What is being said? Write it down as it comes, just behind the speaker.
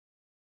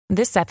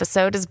This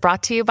episode is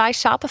brought to you by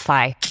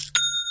Shopify.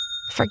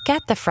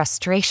 Forget the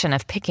frustration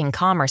of picking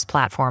commerce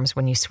platforms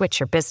when you switch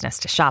your business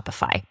to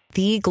Shopify,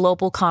 the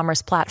global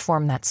commerce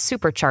platform that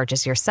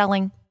supercharges your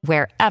selling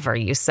wherever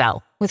you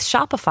sell. With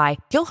Shopify,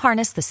 you'll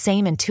harness the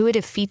same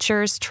intuitive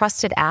features,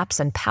 trusted apps,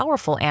 and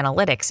powerful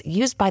analytics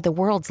used by the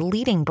world's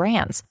leading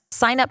brands.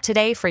 Sign up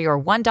today for your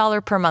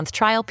 $1 per month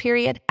trial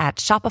period at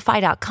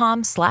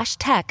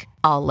shopify.com/tech,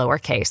 all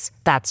lowercase.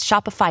 That's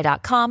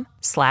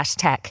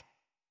shopify.com/tech.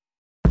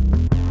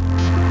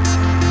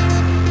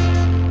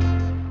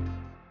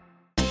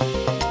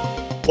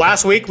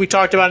 Last week, we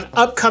talked about an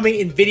upcoming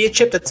NVIDIA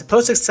chip that's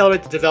supposed to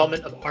accelerate the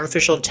development of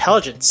artificial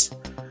intelligence.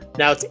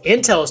 Now it's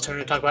Intel's turn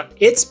to talk about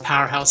its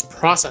powerhouse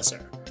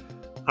processor.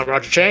 I'm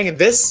Roger Chang, and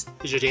this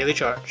is your Daily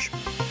Charge.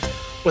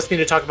 With me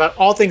to talk about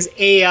all things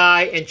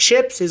AI and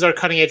chips is our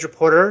cutting-edge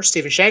reporter,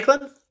 Stephen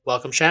Shanklin.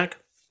 Welcome, Shank.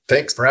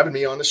 Thanks for having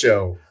me on the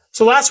show.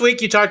 So last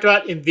week, you talked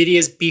about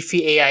NVIDIA's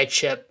beefy AI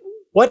chip.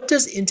 What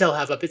does Intel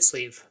have up its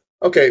sleeve?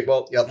 Okay,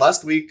 well,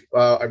 last week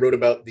I wrote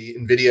about the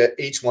NVIDIA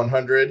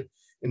H100.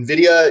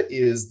 NVIDIA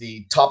is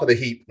the top of the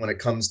heap when it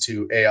comes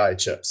to AI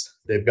chips.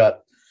 They've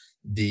got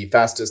the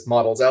fastest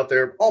models out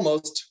there,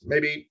 almost.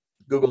 Maybe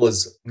Google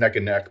is neck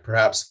and neck,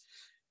 perhaps.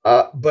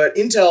 But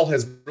Intel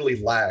has really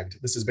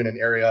lagged. This has been an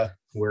area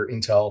where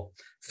Intel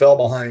fell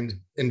behind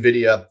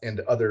NVIDIA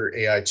and other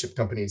AI chip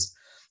companies.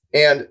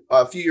 And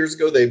a few years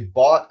ago, they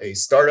bought a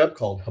startup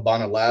called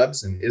Habana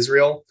Labs in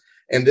Israel.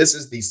 And this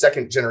is the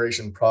second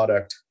generation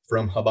product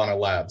from Habana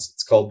Labs.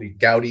 It's called the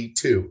Gaudi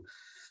 2.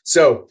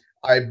 So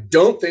I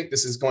don't think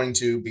this is going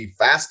to be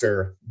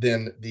faster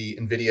than the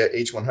NVIDIA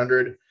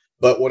H100,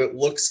 but what it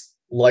looks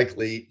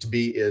likely to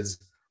be is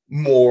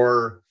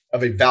more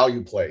of a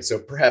value play. So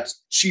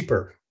perhaps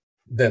cheaper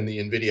than the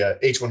NVIDIA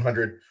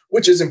H100,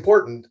 which is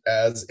important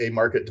as a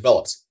market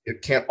develops.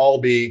 It can't all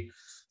be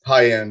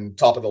high-end,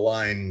 top of the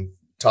line,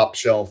 top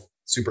shelf,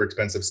 super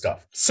expensive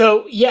stuff.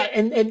 So yeah,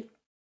 and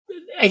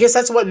I guess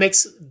that's what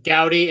makes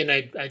Gaudi, and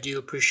I do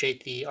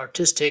appreciate the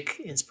artistic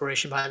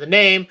inspiration behind the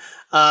name.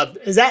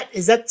 Is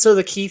that so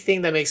the key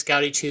thing that makes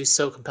Gaudi 2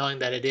 so compelling,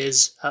 that it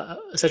is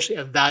essentially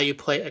a value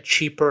play, a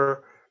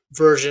cheaper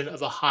version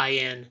of a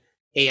high-end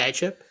AI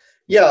chip?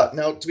 Yeah.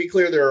 Now, to be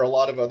clear, there are a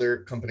lot of other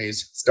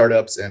companies,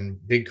 startups and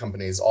big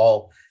companies,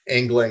 all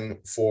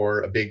angling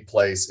for a big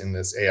place in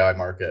this AI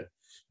market.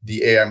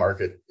 The AI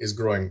market is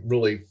growing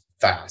really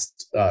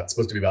fast. It's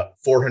supposed to be about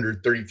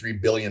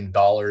 $433 billion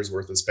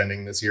worth of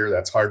spending this year.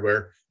 That's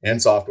hardware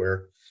and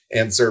software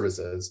and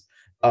services.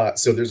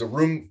 So there's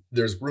room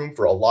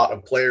for a lot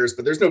of players,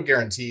 but there's no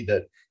guarantee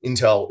that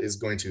Intel is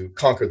going to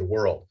conquer the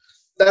world.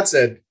 That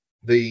said,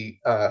 the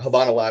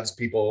Habana Labs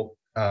people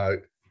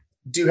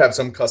do have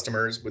some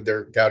customers with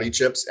their Gaudi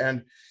chips,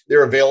 and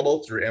they're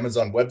available through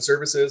Amazon Web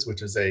Services,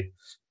 which is a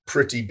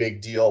pretty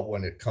big deal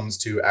when it comes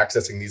to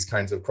accessing these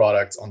kinds of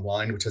products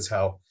online, which is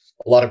how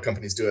a lot of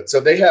companies do it. So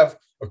they have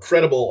a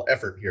credible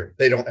effort here.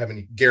 They don't have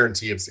any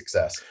guarantee of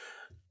success.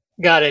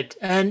 Got it.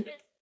 And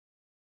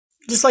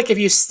just like if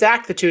you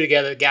stack the two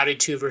together, Gaudi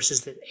 2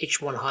 versus the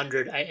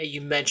H100,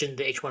 you mentioned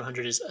the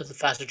H100 is the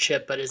faster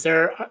chip, but is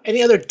there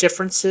any other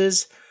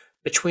differences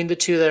between the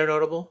two that are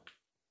notable?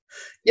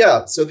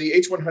 Yeah, so the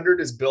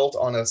H100 is built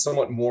on a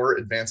somewhat more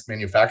advanced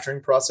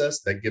manufacturing process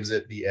that gives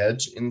it the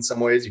edge in some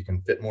ways. You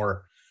can fit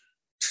more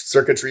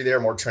circuitry there,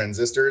 more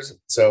transistors.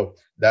 So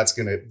that's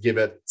going to give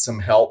it some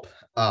help.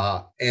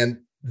 And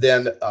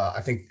then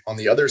I think on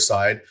the other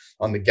side,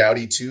 on the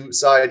Gaudi 2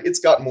 side, it's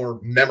got more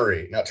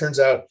memory. Now, it turns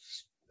out,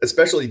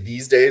 especially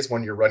these days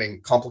when you're running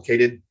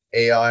complicated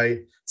AI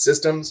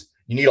systems,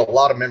 you need a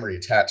lot of memory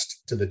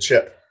attached to the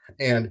chip.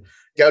 And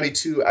Gaudi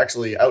 2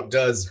 actually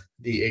outdoes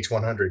the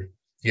H100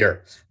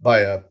 here by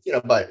a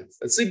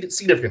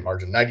significant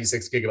margin,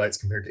 96 gigabytes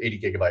compared to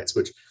 80 gigabytes,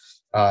 which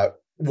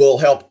will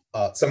help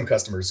some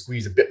customers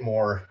squeeze a bit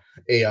more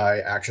AI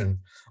action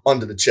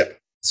onto the chip.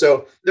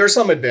 So there are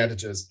some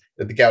advantages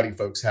that the Gaudi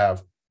folks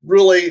have.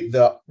 Really,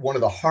 one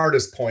of the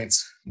hardest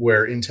points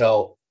where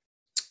Intel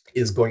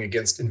is going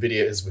against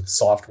NVIDIA is with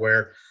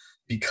software,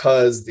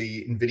 because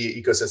the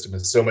NVIDIA ecosystem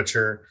is so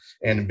mature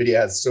and NVIDIA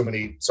has so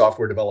many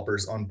software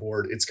developers on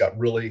board. It's got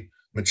really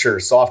mature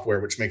software,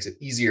 which makes it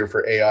easier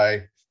for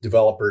AI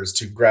developers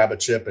to grab a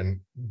chip and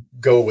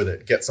go with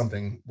it, get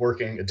something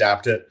working,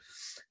 adapt it.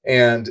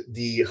 And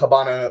the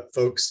Habana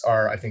folks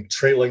are, I think,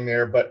 trailing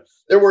there, but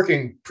they're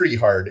working pretty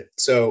hard.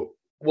 So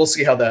we'll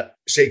see how that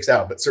shakes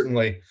out. But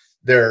certainly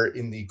they're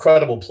in the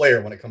credible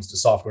player when it comes to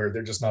software.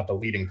 They're just not the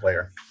leading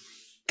player.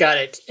 Got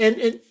it.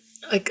 And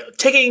like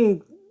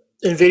taking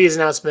NVIDIA's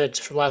announcement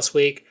from last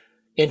week,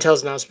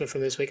 Intel's announcement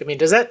from this week, I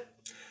mean, is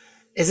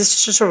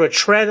this just sort of a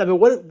trend? I mean,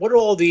 what do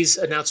all these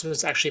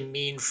announcements actually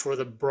mean for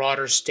the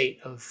broader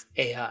state of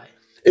AI?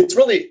 It's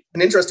really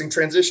an interesting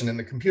transition in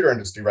the computer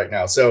industry right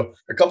now. So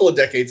a couple of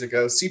decades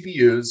ago,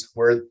 CPUs,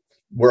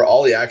 where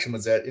all the action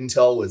was at,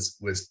 Intel was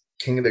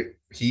king of the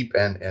heap,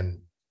 and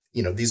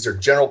these are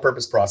general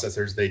purpose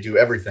processors. They do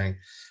everything.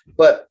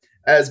 But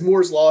as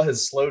Moore's law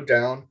has slowed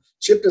down,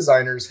 chip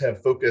designers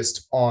have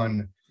focused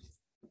on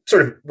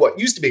sort of what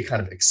used to be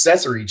kind of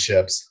accessory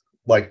chips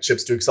like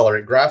chips to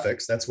accelerate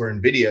graphics. That's where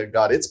NVIDIA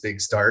got its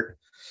big start.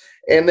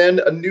 And then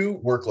a new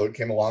workload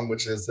came along,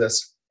 which is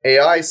this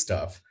AI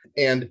stuff.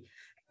 And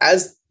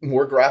as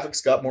more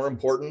graphics got more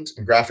important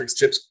and graphics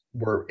chips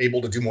were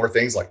able to do more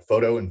things like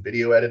photo and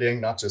video editing,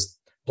 not just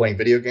playing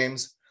video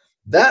games,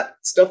 that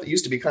stuff that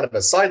used to be kind of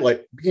a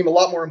sidelight became a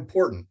lot more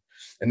important.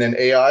 And then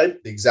AI,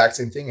 the exact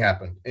same thing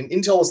happened. And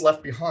Intel was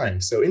left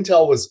behind. So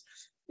Intel was,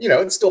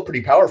 it's still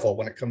pretty powerful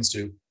when it comes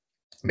to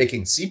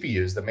making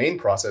CPUs, the main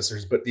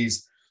processors, but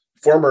these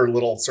former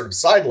little sort of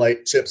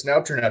sidelight chips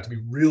now turn out to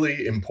be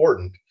really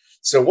important.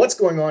 So what's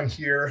going on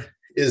here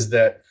is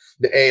that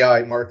the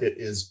AI market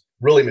is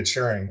really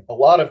maturing. A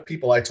lot of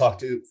people I talk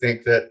to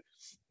think that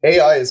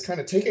AI is kind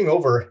of taking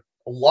over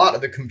a lot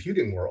of the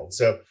computing world.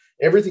 So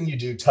everything you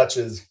do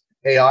touches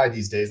AI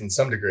these days in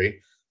some degree.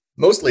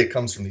 Mostly it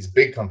comes from these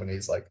big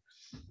companies like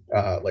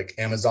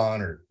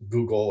Amazon or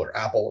Google or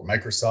Apple or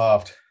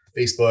Microsoft,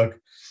 Facebook.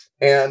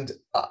 And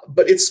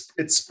but it's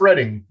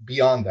spreading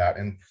beyond that.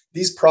 And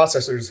these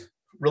processors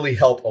really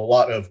help a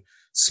lot of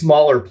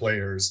smaller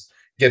players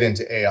get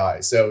into AI.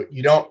 So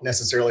you don't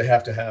necessarily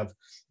have to have,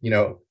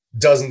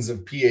 dozens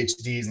of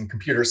PhDs and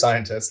computer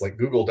scientists like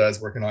Google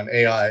does working on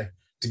AI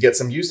to get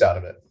some use out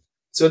of it.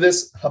 So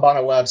this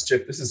Habana Labs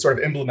chip, this is sort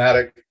of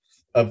emblematic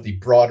of the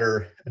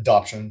broader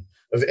adoption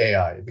of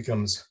AI. It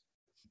becomes,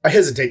 I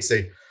hesitate to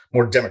say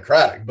more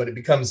democratic, but it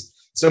becomes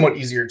somewhat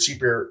easier,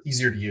 cheaper,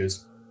 easier to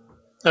use.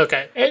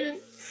 Okay. And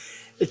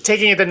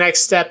taking it the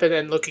next step and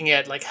then looking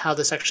at like how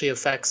this actually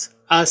affects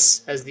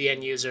us as the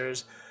end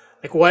users,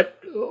 like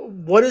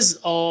what is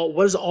all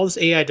this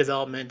AI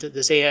development,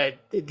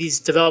 these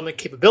development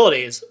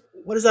capabilities,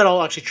 what does that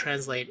all actually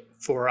translate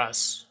for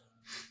us?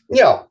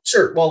 Yeah,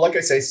 sure. Well, like I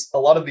say, a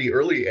lot of the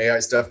early AI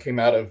stuff came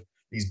out of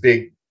these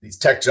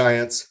tech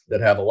giants that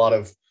have a lot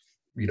of,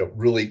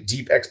 really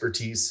deep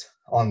expertise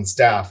on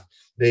staff.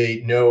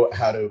 They know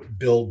how to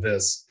build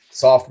this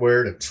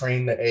software to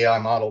train the AI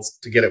models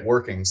to get it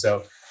working.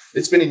 So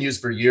it's been in use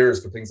for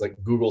years for things like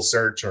Google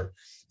search or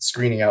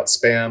screening out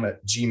spam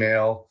at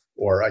Gmail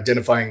or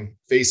identifying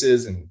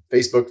faces in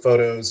Facebook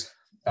photos.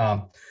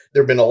 There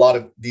have been a lot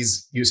of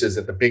these uses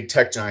at the big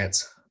tech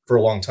giants for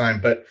a long time.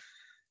 But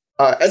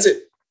as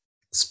it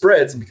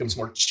spreads and becomes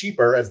more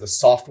cheaper, as the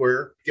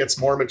software gets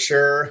more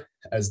mature,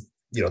 as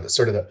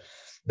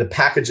the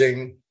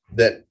packaging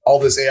that all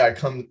this AI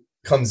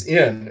comes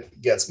in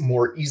gets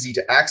more easy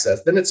to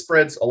access, then it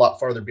spreads a lot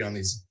farther beyond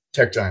these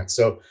tech giants.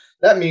 So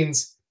that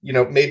means,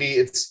 maybe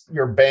it's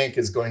your bank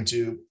is going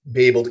to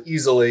be able to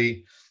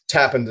easily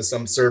tap into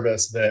some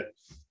service that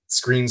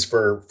screens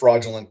for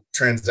fraudulent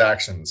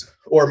transactions.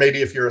 Or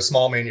maybe if you're a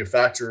small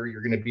manufacturer,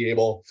 you're going to be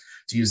able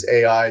to use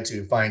AI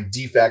to find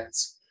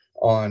defects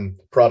on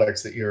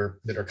products that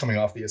are coming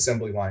off the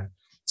assembly line.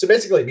 So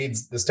basically it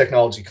means this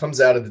technology comes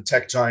out of the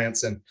tech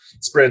giants and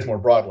spreads more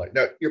broadly.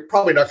 Now, you're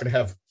probably not going to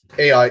have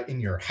AI in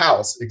your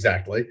house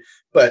exactly,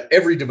 but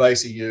every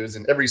device you use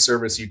and every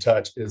service you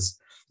touch is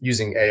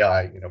using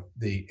AI.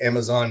 The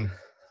Amazon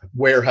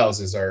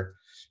warehouses are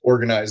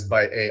organized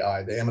by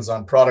AI. The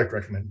Amazon product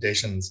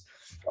recommendations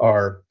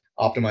are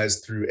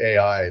optimized through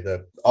AI.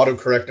 The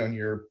autocorrect on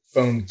your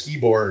phone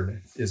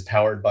keyboard is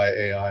powered by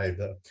AI.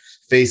 The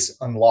face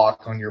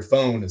unlock on your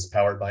phone is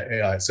powered by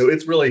AI. So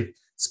it's really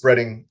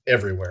spreading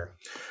everywhere.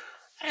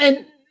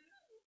 And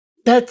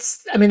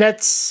that's,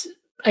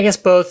 I guess,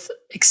 both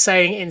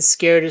exciting and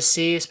scary to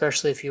see,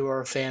 especially if you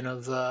were a fan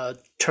of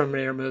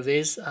Terminator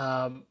movies.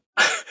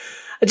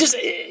 Just,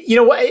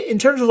 in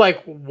terms of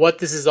like what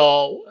this is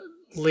all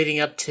leading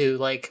up to,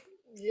 like,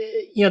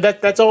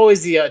 that's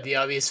always the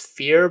obvious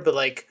fear, but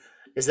like,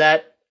 is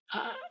that,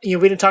 we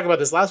didn't talk about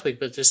this last week,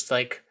 but just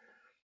like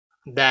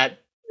that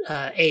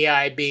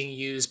AI being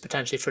used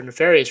potentially for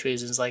nefarious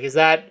reasons, like, is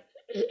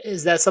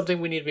that something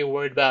we need to be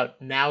worried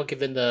about now,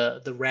 given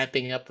the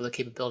ramping up of the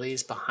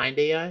capabilities behind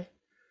AI?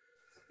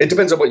 It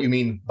depends on what you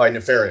mean by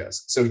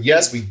nefarious. So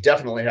yes, we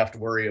definitely have to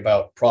worry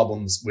about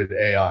problems with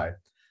AI.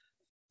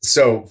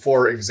 So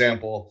for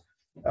example,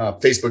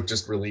 Facebook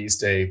just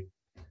released a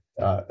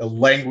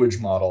language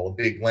model, a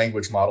big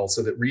language model,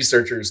 so that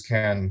researchers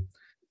can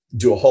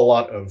do a whole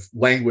lot of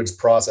language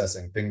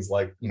processing, things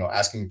like,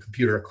 asking a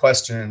computer a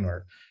question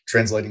or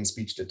translating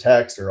speech to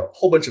text or a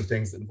whole bunch of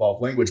things that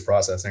involve language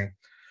processing.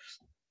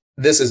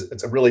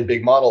 It's a really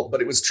big model,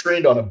 but it was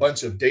trained on a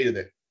bunch of data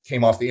that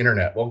came off the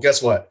internet. Well,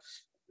 guess what?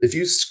 If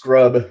you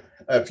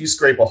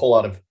scrape a whole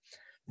lot of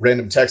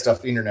random text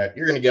off the internet,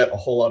 you're going to get a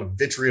whole lot of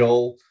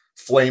vitriol,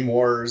 flame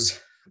wars,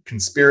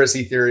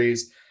 conspiracy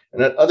theories,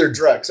 and other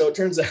dreck. So it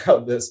turns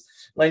out this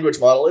language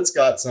model, it's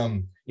got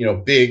some,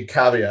 big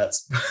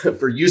caveats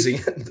for using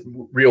it in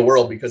the real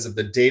world because of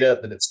the data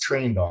that it's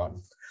trained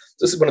on.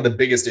 This is one of the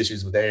biggest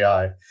issues with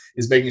AI,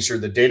 is making sure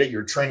the data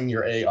you're training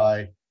your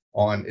AI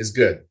on is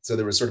good. So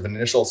there was sort of an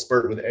initial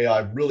spurt with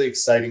AI, really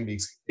exciting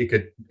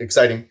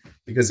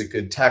because it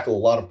could tackle a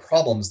lot of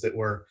problems that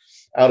were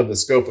out of the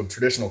scope of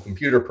traditional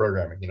computer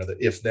programming, the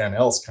if then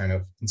else kind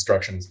of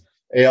instructions.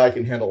 AI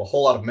can handle a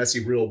whole lot of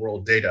messy real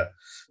world data.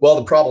 Well,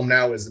 the problem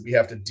now is that we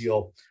have to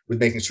deal with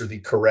making sure the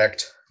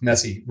correct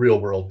messy real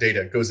world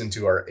data goes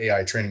into our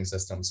AI training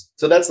systems.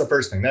 So that's the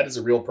first thing. That is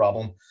a real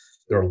problem.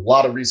 There are a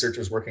lot of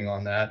researchers working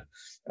on that.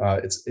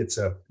 It's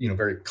a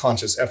very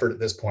conscious effort at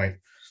this point.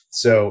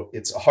 So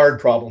it's a hard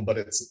problem, but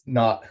it's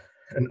not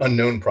an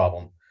unknown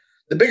problem.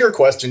 The bigger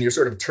question, your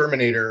sort of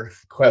Terminator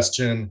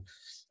question,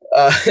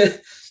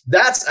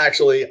 that's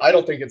actually, I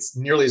don't think it's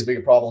nearly as big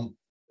a problem,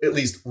 at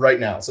least right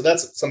now. So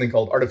that's something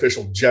called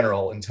artificial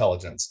general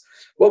intelligence.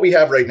 What we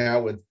have right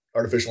now with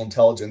artificial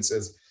intelligence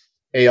is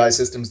AI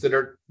systems that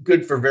are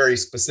good for very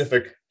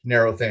specific,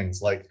 narrow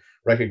things like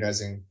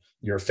recognizing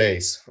your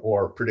face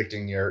or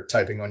predicting your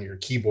typing on your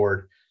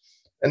keyboard.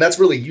 And that's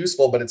really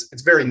useful, but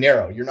it's very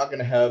narrow. You're not going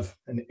to have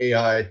an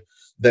AI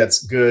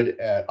that's good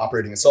at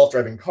operating a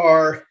self-driving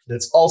car,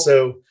 that's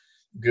also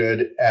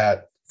good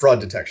at fraud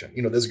detection.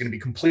 Those are going to be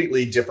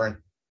completely different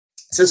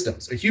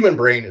systems. A human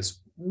brain is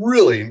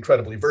really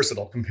incredibly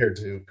versatile compared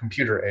to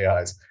computer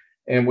AIs.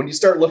 And when you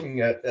start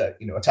looking at,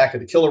 Attack of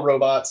the Killer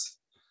Robots,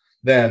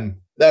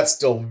 then that's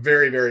still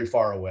very, very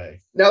far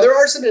away. Now, there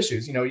are some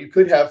issues. You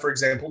could have, for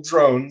example,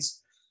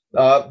 drones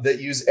that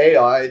use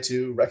AI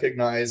to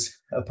recognize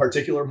a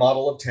particular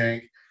model of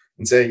tank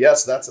and say,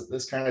 yes, that's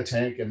this kind of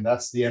tank and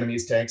that's the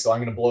enemy's tank, so I'm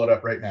going to blow it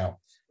up right now.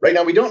 Right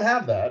now, we don't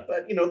have that,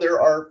 but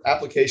there are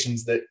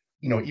applications that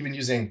even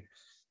using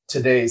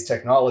today's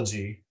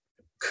technology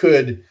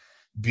could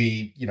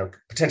be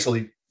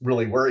potentially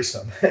really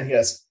worrisome. And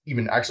yes,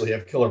 even actually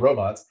have killer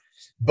robots,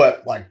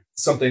 but like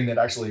something that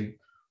actually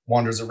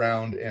wanders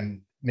around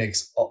and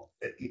makes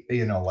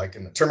like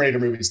in the Terminator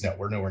movies, no,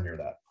 we're nowhere near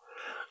that.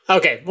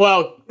 Okay,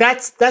 well,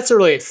 that's a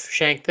relief,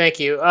 Shank. Thank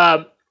you.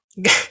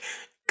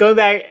 Going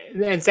back,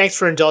 and thanks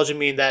for indulging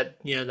me in that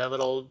that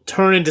little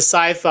turn into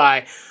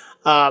sci-fi.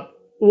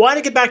 Want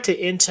to get back to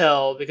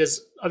Intel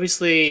because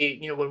obviously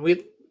when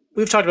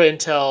we've talked about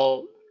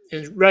Intel,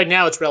 and right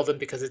now it's relevant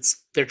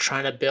because they're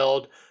trying to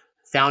build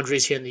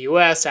foundries here in the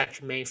U.S. to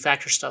actually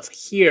manufacture stuff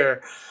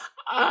here.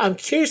 I'm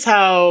curious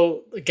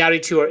how the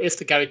Gaudi 2, or if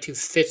the Gaudi 2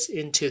 fits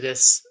into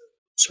this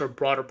sort of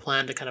broader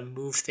plan to kind of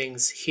move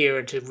things here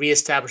and to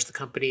reestablish the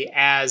company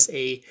as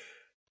a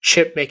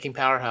chip-making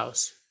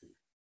powerhouse.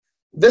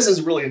 This is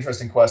a really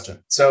interesting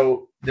question.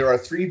 So there are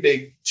 3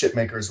 big chip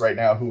makers right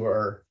now who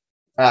are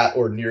at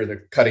or near the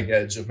cutting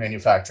edge of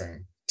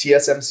manufacturing.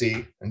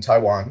 TSMC in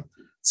Taiwan,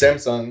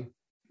 Samsung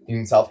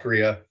in South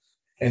Korea,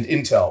 and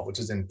Intel, which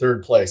is in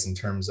 3rd place in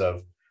terms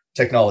of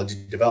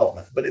technology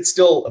development. But it's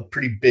still a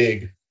pretty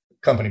big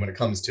company when it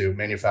comes to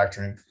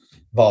manufacturing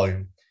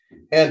volume.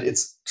 And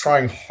it's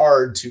trying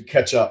hard to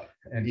catch up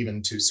and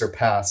even to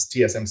surpass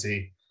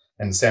TSMC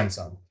and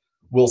Samsung.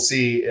 We'll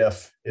see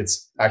if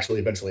it's actually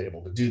eventually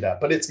able to do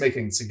that, but it's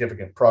making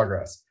significant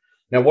progress.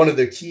 Now, one of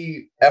the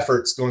key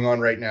efforts going on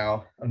right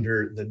now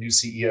under the new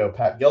CEO,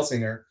 Pat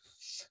Gelsinger,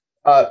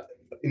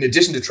 in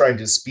addition to trying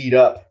to speed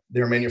up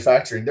their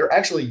manufacturing, they're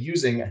actually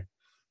using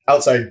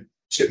outside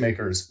chip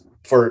makers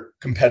for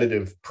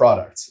competitive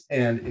products.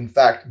 And in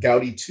fact,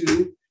 Gaudi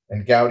 2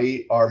 and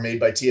Gaudi are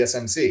made by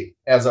TSMC,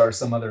 as are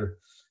some other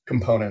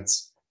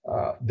components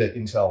that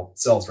Intel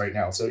sells right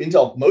now. So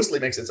Intel mostly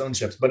makes its own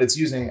chips, but it's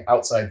using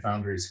outside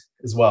foundries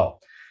as well.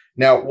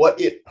 Now, what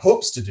it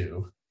hopes to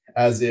do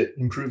as it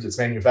improves its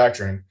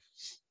manufacturing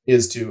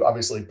is to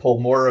obviously pull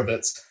more of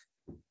its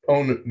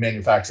own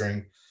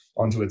manufacturing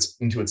into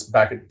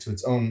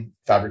its own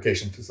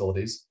fabrication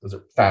facilities. Those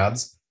are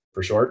fabs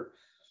for short.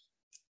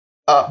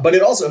 But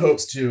it also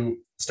hopes to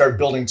start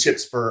building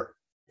chips for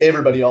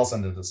everybody else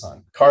under the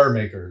sun, car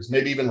makers,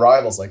 maybe even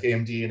rivals like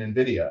AMD and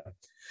NVIDIA.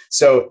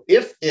 So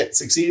if it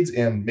succeeds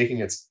in making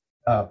its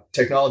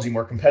technology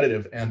more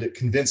competitive and it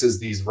convinces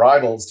these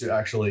rivals to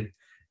actually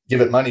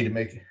give it money to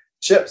make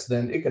chips,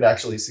 then it could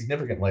actually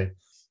significantly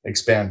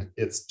expand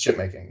its chip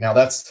making. Now,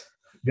 that's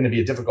going to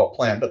be a difficult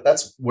plan, but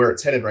that's where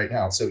it's headed right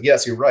now. So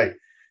yes, you're right.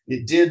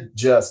 It did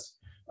just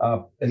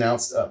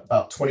announce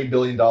about $20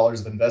 billion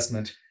of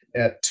investment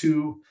at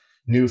 2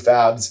 new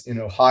fabs in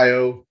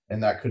Ohio,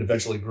 and that could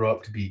eventually grow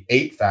up to be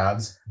 8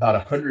 fabs,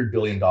 about $100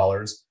 billion,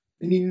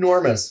 an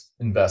enormous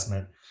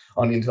investment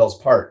on Intel's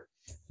part.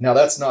 Now,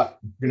 that's not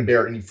going to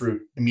bear any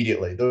fruit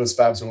immediately. Those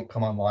fabs won't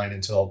come online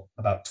until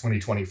about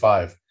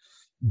 2025.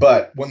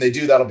 But when they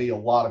do, that'll be a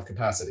lot of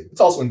capacity.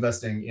 It's also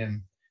investing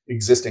in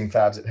existing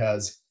fabs it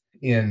has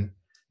in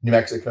New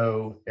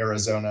Mexico,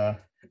 Arizona,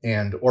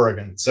 and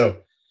Oregon. So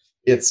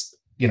it's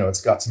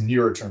got some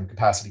nearer term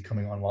capacity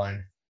coming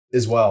online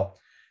as well.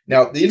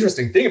 Now, the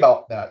interesting thing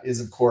about that is,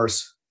 of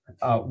course,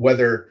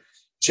 whether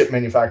chip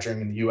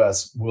manufacturing in the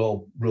US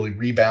will really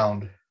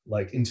rebound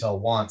like Intel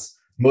wants.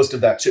 Most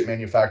of that chip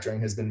manufacturing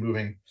has been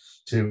moving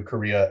to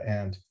Korea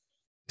and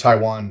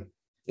Taiwan.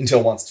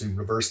 Intel wants to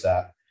reverse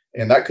that.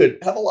 And that could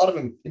have a lot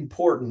of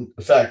important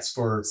effects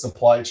for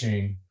supply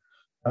chain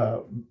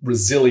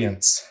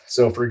resilience.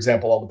 So, for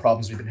example, all the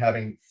problems we've been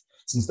having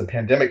since the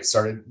pandemic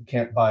started, you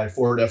can't buy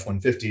Ford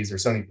F-150s or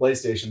Sony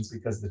PlayStations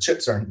because the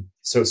chips are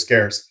so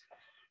scarce.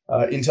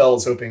 Intel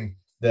is hoping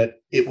that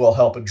it will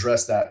help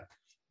address that,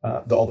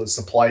 all those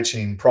supply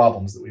chain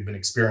problems that we've been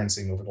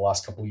experiencing over the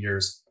last couple of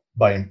years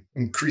by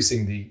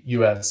increasing the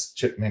U.S.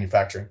 chip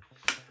manufacturing.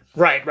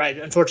 Right.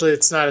 Unfortunately,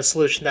 it's not a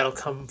solution that'll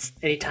come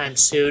anytime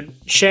soon.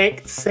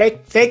 Shank,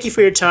 thank you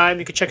for your time.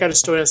 You can check out his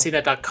story on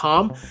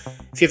CNET.com.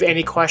 If you have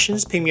any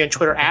questions, ping me on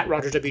Twitter at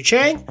Roger W.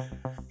 Chang.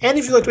 And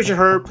if you liked what you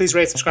heard, please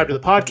rate and subscribe to the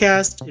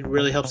podcast. It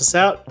really helps us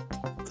out.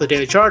 For the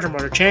Daily Charge, I'm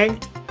Roger Chang.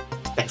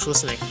 Thanks for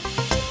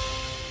listening.